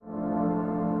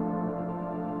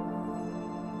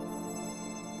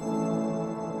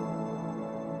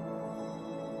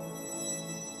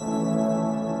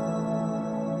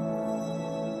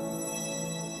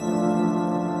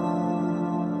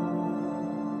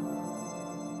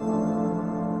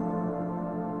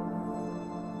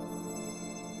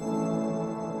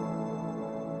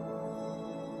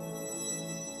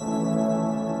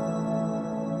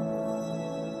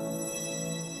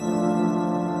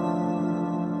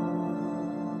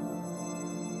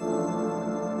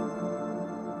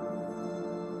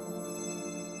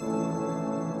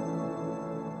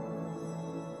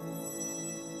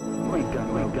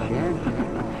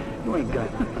You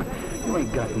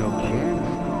ain't got no chance.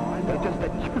 They're just a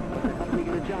help me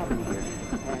get a job in here.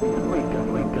 You ain't got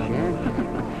chance.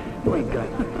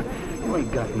 You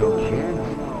ain't got no chance.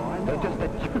 They're just a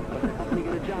help me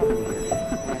get a job in here.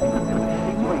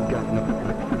 You ain't got no.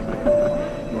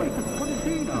 You ain't. What does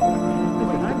he know?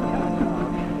 Listen, I'm telling you.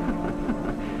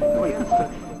 You ain't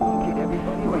such kid.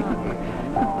 Everybody.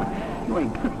 You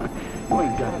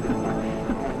ain't got no.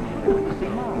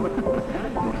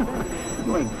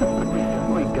 You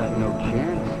ain't got no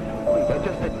chance. They're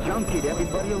just a junkie to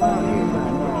everybody around here.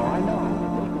 I know.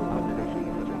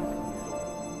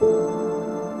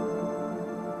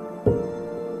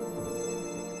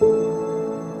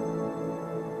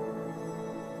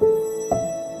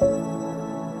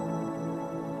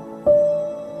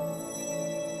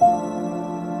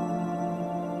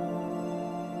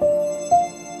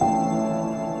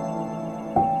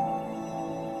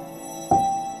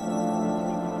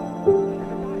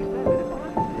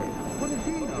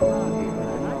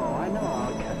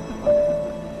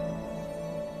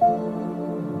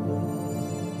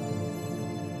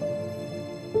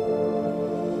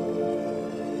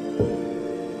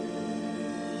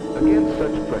 Against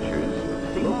such pressures,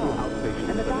 local outpatient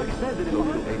and the doc says that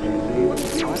local agencies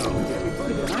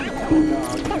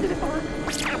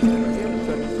against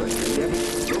such pressures,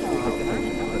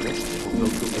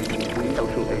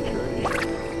 social agencies,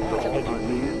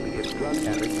 be it drug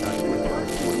addicts,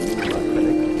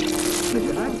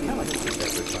 listen, I'm telling you,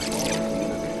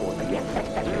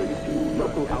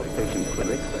 local outpatient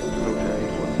clinics return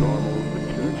to a normal,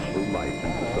 useful life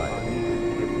in society.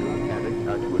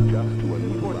 To adjust to a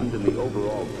new life in the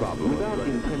overall problem without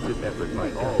intensive effort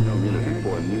by all community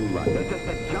for a new life. They're just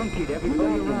a junkie to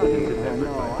everybody around here.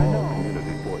 I know.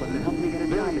 Community for but it helped me get a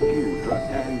job. Very few drug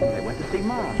addicts. They went to see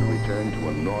Mom. To return to a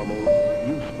normal,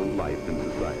 useful life in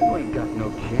society. You ain't got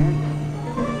no chance.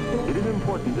 It is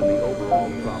important in the overall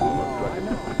problem of drug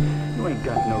addiction. You ain't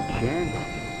got no chance.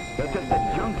 They're just a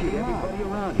junkie to everybody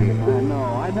around here.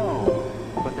 I know.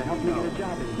 But they helped me get a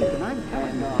job in here. And I'm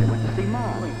telling you, they went to see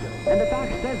Mom. And the doc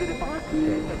says that if I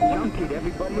it's a junkie to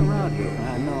everybody around here.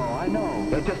 I know.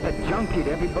 They're just a junkie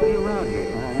to everybody around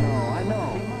here. I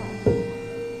know.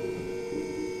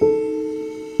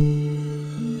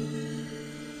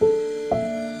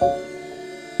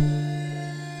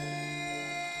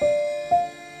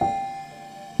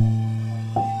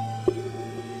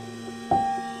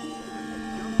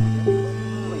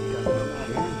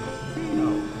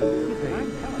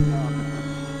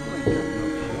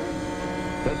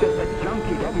 They're just a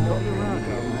junkie to everybody around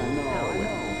here.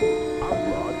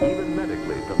 Outlawed even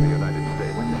medically from the United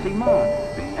States. Went to see Mom.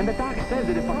 And the doc says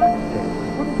that if I'm sick,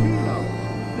 what does he know?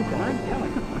 Listen, I'm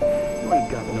telling you. You ain't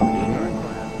got no chance.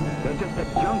 They're just a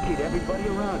junkie to everybody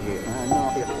around here.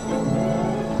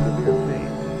 Severe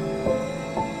pain.